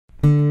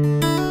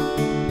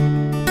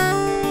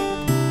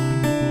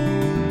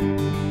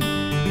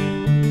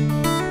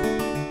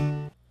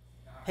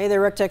Hey there,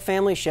 RecTech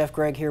family. Chef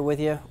Greg here with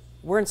you.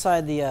 We're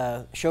inside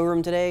the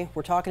showroom today.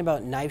 We're talking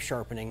about knife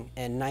sharpening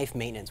and knife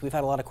maintenance. We've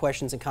had a lot of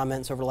questions and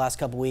comments over the last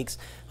couple weeks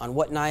on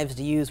what knives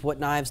to use, what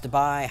knives to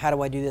buy, how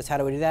do I do this, how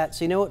do I do that.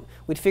 So you know what?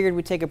 We figured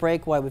we'd take a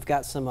break while we've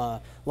got some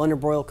London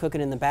broil cooking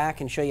in the back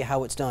and show you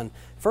how it's done.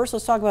 First,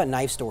 let's talk about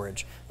knife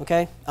storage,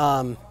 okay?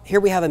 Here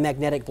we have a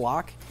magnetic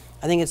block.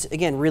 I think it's,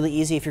 again, really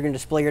easy if you're going to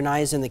display your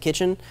knives in the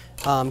kitchen.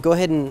 Go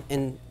ahead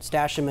and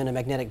stash them in a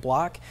magnetic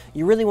block.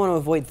 You really want to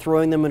avoid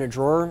throwing them in a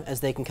drawer as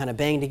they can kind of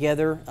bang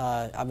together.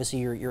 Obviously,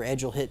 your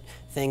edge will hit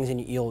things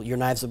and your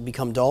knives will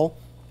become dull.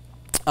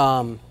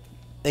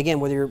 Again,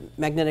 whether your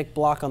magnetic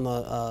block on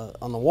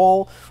the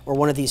wall or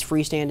one of these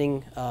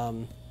freestanding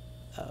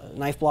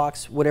knife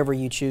blocks, whatever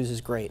you choose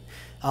is great.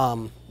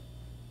 You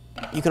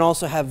can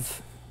also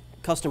have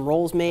custom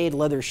rolls made,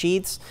 leather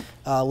sheets.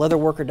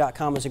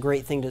 Leatherworker.com is a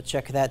great thing to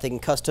check that. They can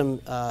custom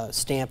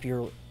stamp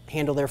your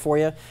handle there for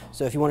you.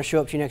 So if you want to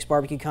show up to your next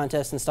barbecue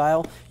contest in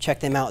style, check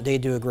them out. They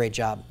do a great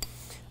job.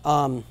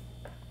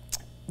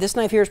 This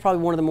knife here is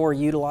probably one of the more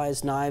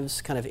utilized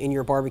knives kind of in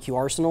your barbecue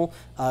arsenal.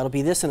 It'll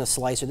be this and a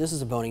slicer. This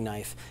is a boning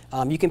knife.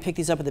 You can pick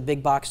these up at the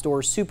big box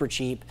stores, super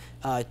cheap.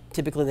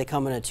 Typically they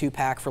come in a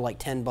 2-pack for like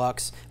 10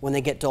 bucks. When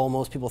they get dull,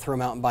 most people throw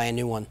them out and buy a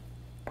new one.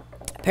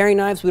 Paring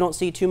knives we don't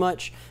see too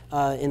much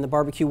in the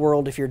barbecue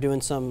world. If you're doing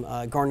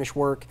some garnish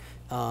work,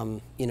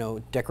 you know,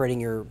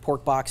 decorating your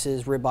pork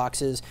boxes, rib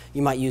boxes,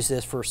 you might use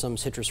this for some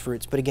citrus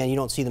fruits. But again, you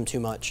don't see them too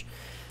much.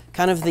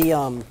 Kind of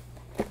the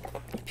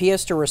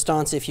pièce de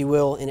résistance, if you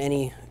will, in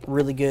any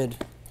really good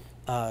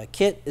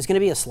kit is going to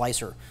be a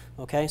slicer.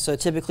 Okay, so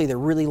typically they're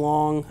really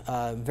long,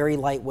 very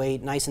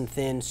lightweight, nice and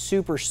thin,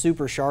 super,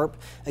 super sharp.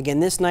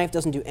 Again, this knife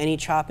doesn't do any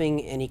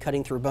chopping, any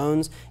cutting through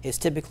bones. It's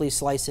typically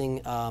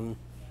slicing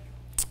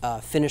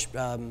finished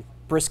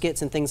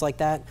briskets and things like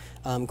that.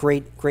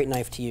 Great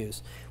knife to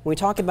use. When we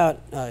talk about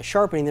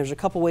sharpening, there's a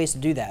couple ways to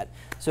do that.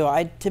 So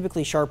I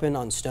typically sharpen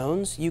on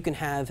stones. You can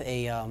have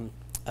an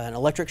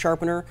electric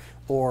sharpener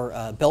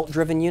or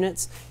belt-driven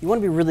units. You want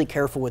to be really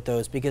careful with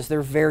those because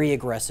they're very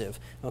aggressive,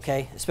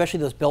 okay? Especially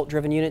those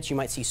belt-driven units, you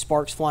might see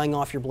sparks flying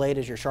off your blade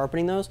as you're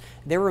sharpening those.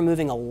 They're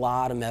removing a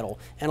lot of metal.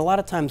 And a lot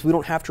of times we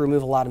don't have to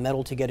remove a lot of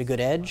metal to get a good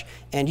edge.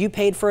 And you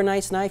paid for a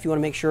nice knife, you want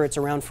to make sure it's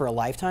around for a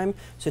lifetime.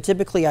 So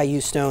typically I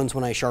use stones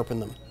when I sharpen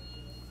them.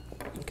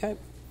 Okay.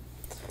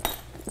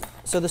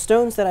 So the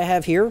stones that I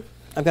have here,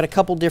 I've got a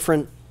couple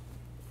different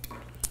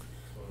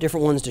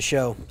ones to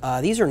show.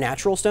 These are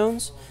natural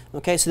stones.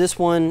 Okay, so this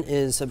one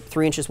is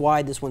 3 inches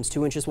wide, this one's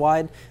 2 inches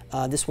wide.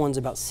 This one's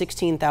about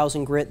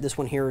 16,000 grit, this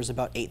one here is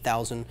about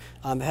 8,000.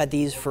 I've had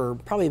these for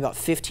probably about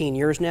 15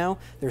 years now.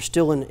 They're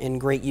still in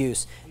great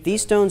use.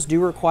 These stones do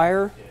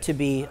require to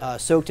be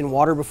soaked in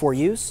water before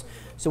use.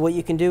 So what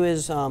you can do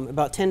is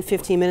about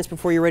 10-15 minutes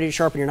before you're ready to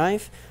sharpen your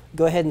knife,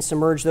 go ahead and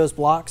submerge those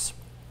blocks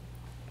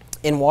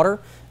in water.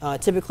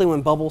 Typically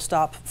when bubbles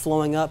stop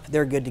flowing up,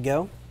 they're good to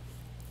go.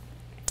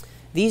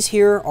 These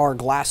here are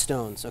glass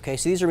stones, okay?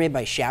 So these are made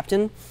by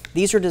Shapton.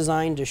 These are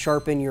designed to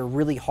sharpen your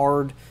really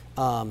hard,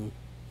 I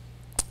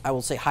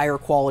will say higher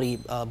quality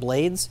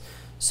blades.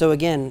 So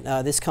again,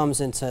 this comes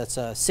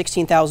into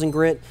 16,000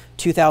 grit,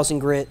 2,000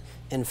 grit,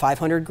 and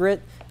 500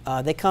 grit.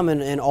 They come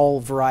in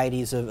all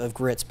varieties of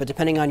grits, but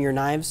depending on your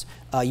knives,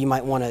 you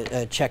might want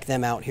to check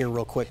them out here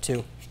real quick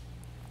too.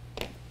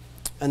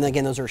 And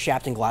again, those are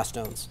Shapton glass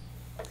stones.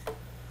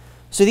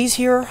 So these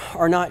here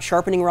are not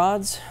sharpening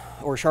rods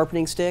or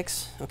sharpening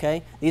sticks,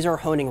 okay? These are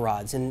honing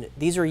rods, and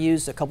these are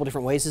used a couple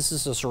different ways. This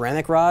is a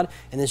ceramic rod,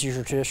 and this is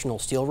your traditional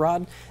steel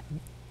rod.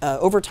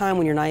 Over time,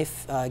 when your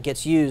knife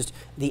gets used,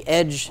 the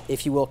edge,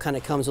 if you will, kind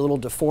of comes a little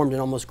deformed and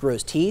almost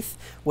grows teeth.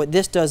 What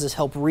this does is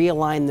help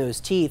realign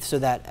those teeth so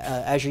that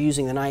as you're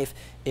using the knife,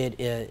 it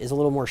is a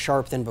little more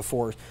sharp than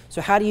before.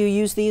 So how do you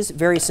use these?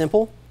 Very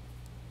simple.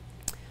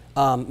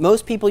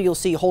 Most people you'll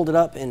see hold it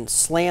up and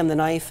slam the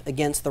knife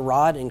against the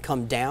rod and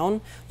come down.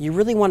 You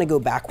really want to go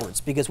backwards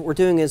because what we're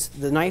doing is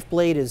the knife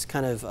blade is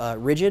kind of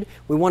rigid.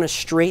 We want to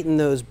straighten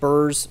those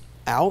burrs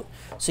out.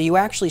 So you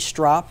actually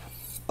strop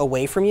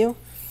away from you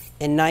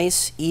in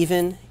nice,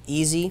 even,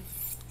 easy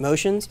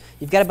motions.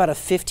 You've got about a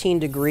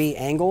 15-degree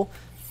angle.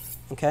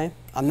 Okay?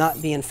 I'm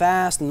not being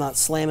fast. I'm not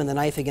slamming the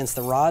knife against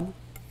the rod.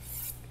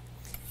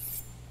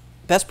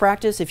 Best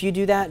practice, if you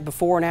do that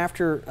before and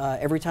after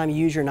every time you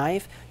use your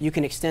knife, you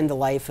can extend the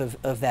life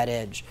of that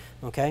edge.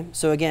 Okay,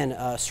 so again,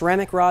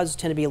 ceramic rods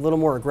tend to be a little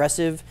more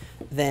aggressive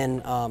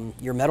than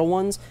your metal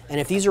ones, and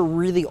if these are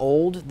really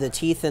old, the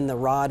teeth in the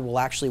rod will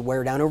actually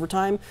wear down over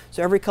time.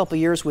 So every couple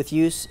years with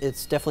use,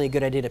 it's definitely a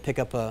good idea to pick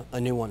up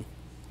a new one.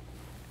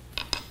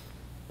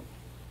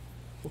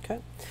 Okay,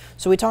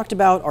 so we talked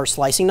about our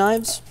slicing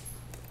knives,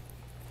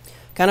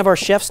 kind of our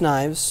chef's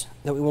knives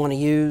that we want to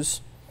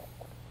use.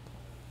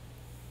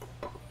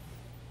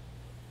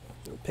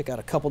 Pick out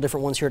a couple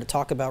different ones here to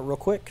talk about real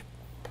quick.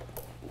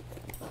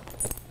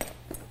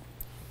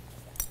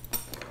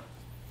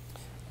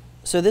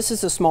 So this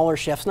is a smaller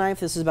chef's knife.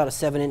 This is about a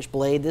 7-inch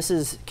blade.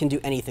 This can do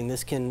anything.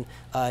 This can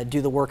do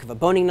the work of a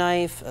boning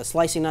knife, a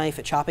slicing knife,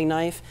 a chopping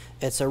knife.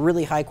 It's a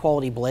really high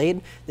quality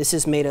blade. This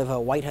is made of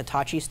a white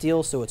Hitachi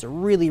steel, so it's a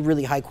really,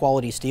 really high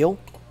quality steel.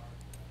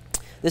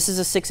 This is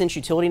a 6-inch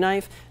utility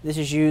knife. This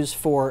is used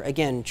for,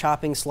 again,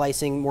 chopping,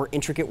 slicing, more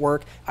intricate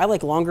work. I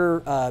like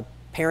longer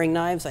paring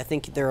knives. I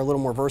think they're a little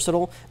more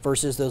versatile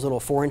versus those little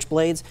 4-inch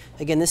blades.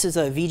 Again, this is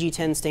a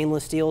VG10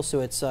 stainless steel,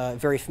 so it's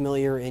very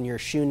familiar in your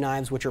Shun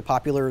knives, which are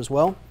popular as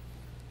well.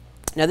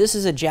 Now this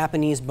is a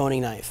Japanese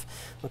boning knife,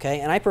 okay?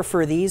 And I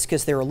prefer these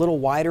because they're a little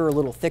wider, a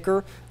little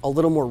thicker, a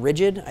little more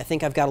rigid. I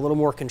think I've got a little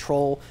more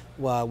control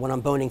when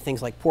I'm boning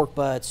things like pork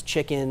butts,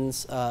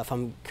 chickens, if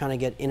I'm kind of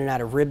get in and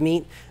out of rib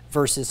meat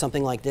versus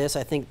something like this.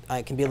 I think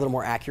I can be a little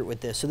more accurate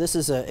with this. So this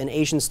is an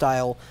Asian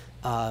style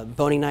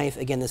boning knife.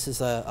 Again, this is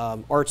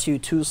a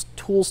R2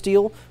 tool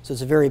steel, so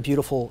it's a very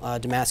beautiful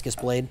Damascus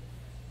blade.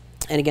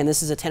 And again,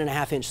 this is a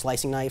 10.5-inch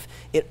slicing knife.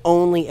 It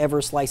only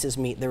ever slices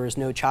meat. There is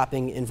no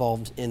chopping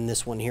involved in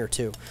this one here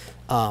too.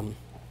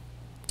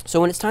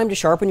 So when it's time to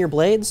sharpen your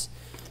blades,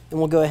 and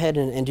we'll go ahead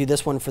and do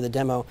this one for the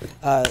demo.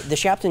 The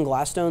Shapton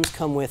glass stones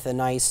come with a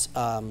nice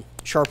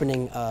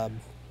sharpening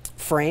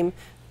frame.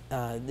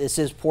 This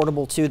is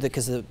portable too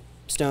because the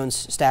stones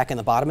stack in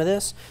the bottom of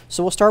this.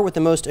 So we'll start with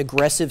the most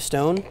aggressive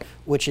stone,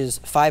 which is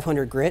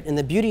 500 grit. And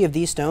the beauty of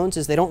these stones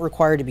is they don't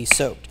require to be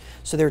soaked.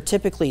 So they're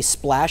typically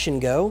splash and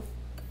go.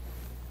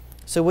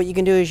 So what you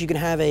can do is you can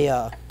have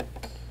a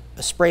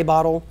spray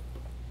bottle,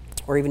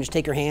 or even just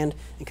take your hand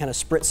and kind of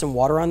spritz some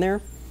water on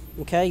there.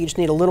 Okay, you just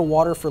need a little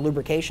water for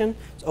lubrication.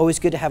 It's always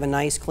good to have a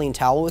nice clean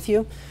towel with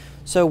you.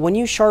 So when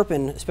you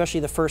sharpen, especially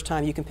the first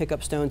time you can pick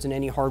up stones in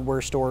any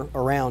hardware store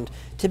around,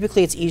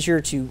 typically it's easier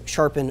to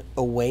sharpen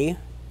away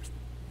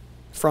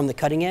from the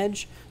cutting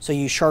edge, so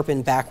you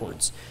sharpen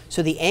backwards.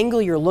 So the angle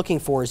you're looking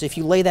for is if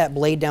you lay that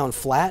blade down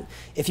flat,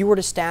 if you were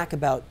to stack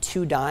about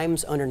 2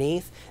 dimes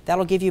underneath,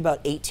 that'll give you about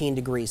 18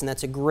 degrees, and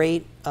that's a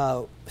great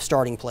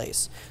starting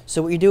place.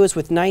 So what you do is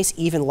with nice,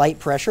 even, light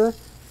pressure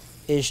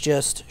is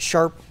just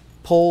sharp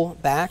pull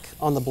back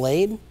on the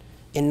blade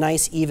in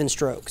nice, even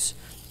strokes.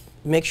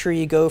 Make sure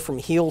you go from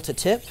heel to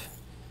tip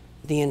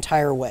the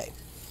entire way.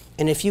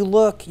 And if you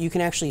look, you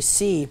can actually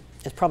see,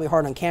 it's probably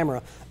hard on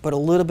camera, but a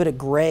little bit of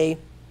gray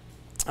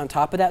on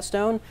top of that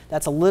stone.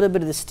 That's a little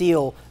bit of the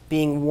steel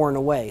being worn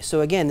away.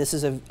 So again, this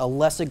is a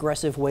less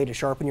aggressive way to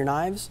sharpen your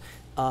knives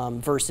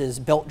versus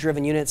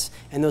belt-driven units.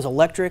 And those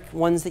electric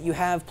ones that you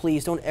have,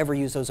 please don't ever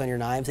use those on your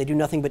knives. They do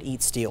nothing but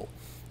eat steel.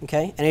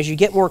 Okay? And as you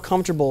get more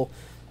comfortable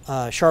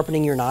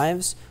sharpening your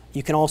knives,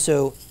 you can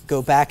also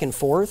go back and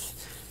forth.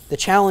 The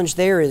challenge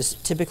there is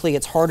typically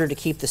it's harder to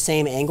keep the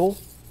same angle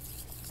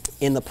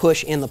in the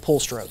push and the pull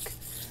stroke.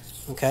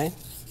 Okay?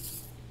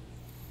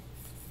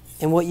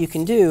 And what you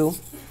can do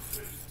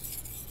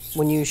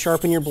when you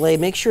sharpen your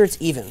blade, make sure it's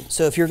even.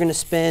 So if you're going to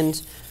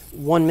spend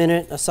 1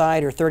 minute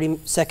aside or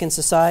 30 seconds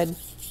aside,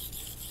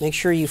 make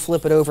sure you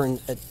flip it over and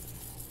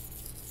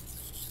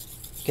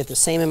get the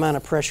same amount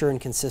of pressure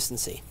and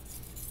consistency.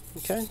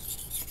 Okay?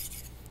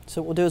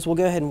 So what we'll do is we'll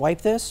go ahead and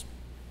wipe this.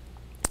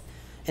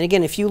 And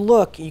again, if you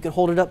look, you can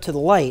hold it up to the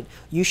light,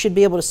 you should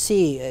be able to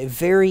see a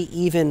very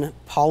even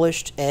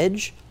polished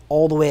edge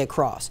all the way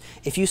across.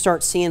 If you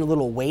start seeing a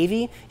little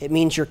wavy, it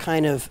means you're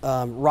kind of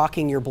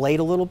rocking your blade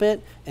a little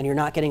bit and you're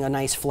not getting a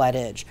nice flat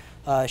edge.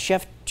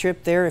 Chef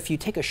tip there, if you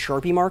take a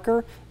Sharpie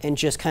marker and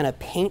just kind of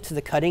paint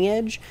the cutting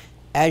edge,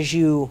 as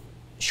you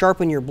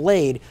sharpen your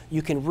blade,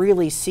 you can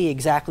really see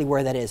exactly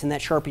where that is, and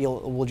that Sharpie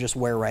will just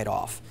wear right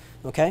off.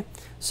 Okay?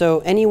 So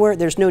anywhere,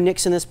 there's no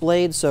nicks in this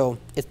blade, so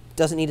it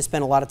doesn't need to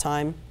spend a lot of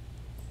time.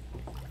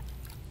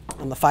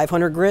 On the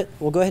 500 grit,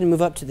 we'll go ahead and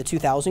move up to the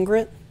 2000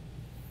 grit.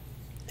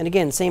 And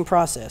again, same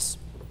process.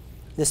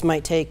 This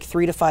might take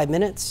 3 to 5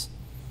 minutes.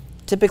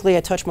 Typically,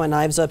 I touch my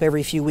knives up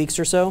every few weeks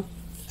or so.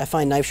 I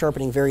find knife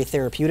sharpening very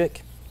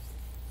therapeutic.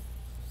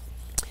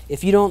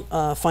 If you don't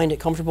find it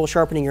comfortable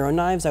sharpening your own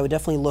knives, I would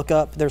definitely look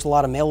up. There's a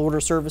lot of mail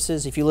order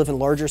services. If you live in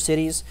larger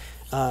cities,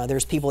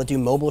 there's people that do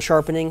mobile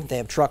sharpening. They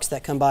have trucks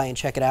that come by and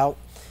check it out.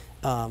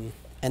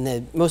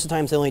 And most of the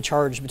times, they only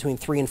charge between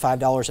 $3 and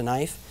 $5 a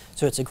knife.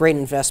 So it's a great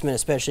investment,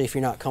 especially if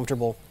you're not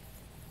comfortable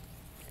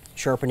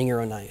sharpening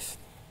your own knife.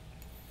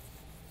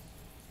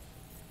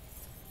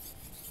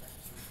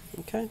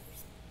 Okay.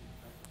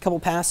 A couple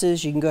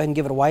passes, you can go ahead and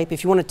give it a wipe.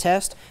 If you want to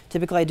test,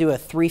 typically I do a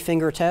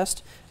 3-finger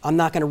test. I'm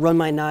not going to run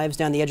my knives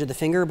down the edge of the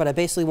finger, but I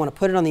basically want to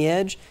put it on the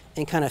edge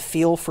and kind of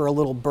feel for a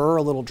little burr,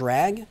 a little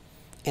drag.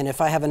 And if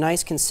I have a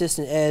nice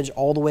consistent edge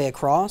all the way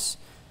across,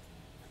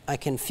 I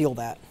can feel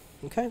that.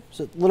 Okay,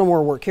 so a little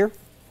more work here.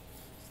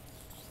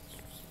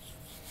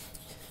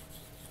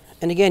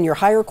 And again, your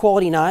higher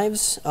quality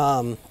knives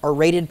are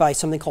rated by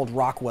something called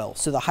Rockwell.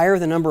 So the higher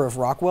the number of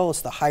Rockwell,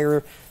 it's the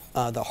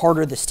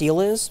harder the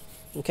steel is.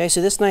 Okay,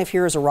 so this knife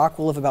here is a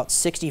Rockwell of about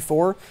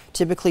 64.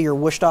 Typically your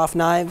whooshed off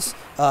knives,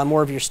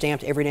 more of your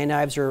stamped everyday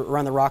knives are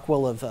around the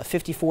Rockwell of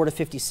 54 to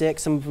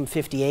 56, some of them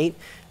 58.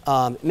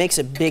 It makes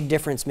a big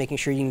difference making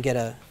sure you can get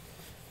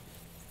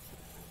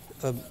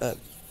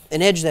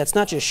an edge that's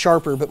not just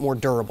sharper but more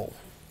durable.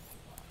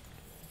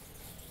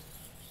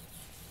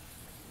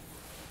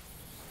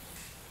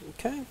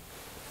 Okay.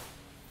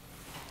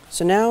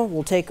 So now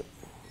we'll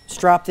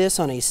strap this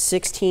on a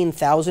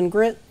 16,000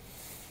 grit,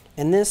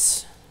 and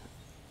this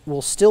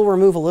will still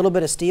remove a little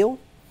bit of steel,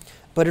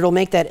 but it'll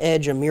make that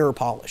edge a mirror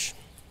polish.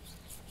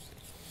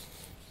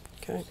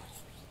 Okay.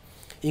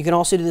 You can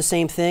also do the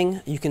same thing.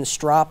 You can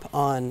strap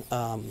on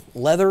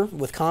leather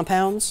with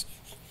compounds.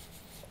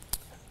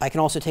 I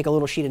can also take a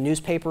little sheet of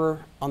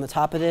newspaper on the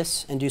top of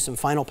this and do some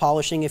final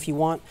polishing if you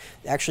want.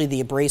 Actually,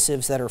 the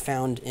abrasives that are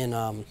found in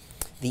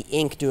the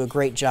ink do a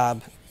great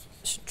job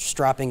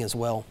strapping as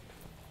well.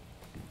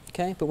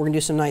 Okay, but we're going to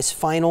do some nice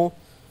final.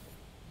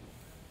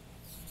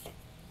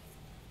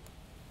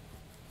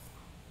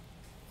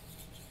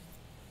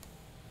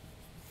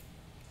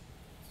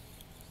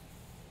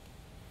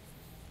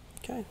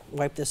 Okay,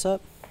 wipe this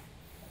up.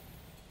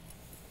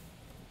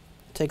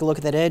 Take a look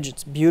at that edge.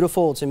 It's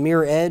beautiful. It's a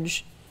mirror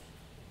edge.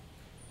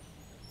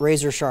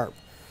 Razor sharp.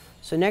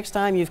 So next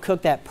time you've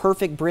cooked that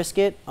perfect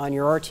brisket on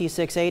your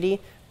RT680,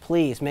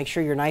 please make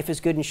sure your knife is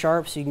good and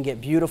sharp so you can get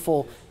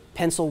beautiful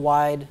pencil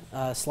wide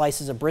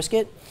slices of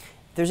brisket.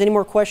 If there's any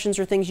more questions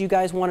or things you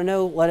guys want to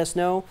know, let us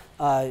know.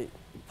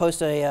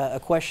 Post a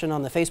question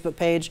on the Facebook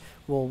page.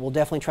 We'll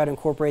definitely try to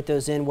incorporate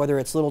those in, whether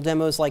it's little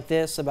demos like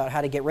this about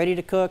how to get ready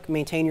to cook,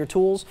 maintain your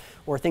tools,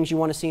 or things you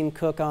want to see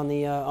cook on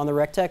the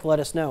RecTech, let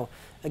us know.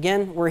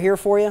 Again, we're here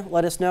for you.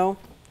 Let us know.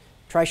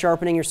 Try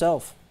sharpening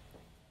yourself.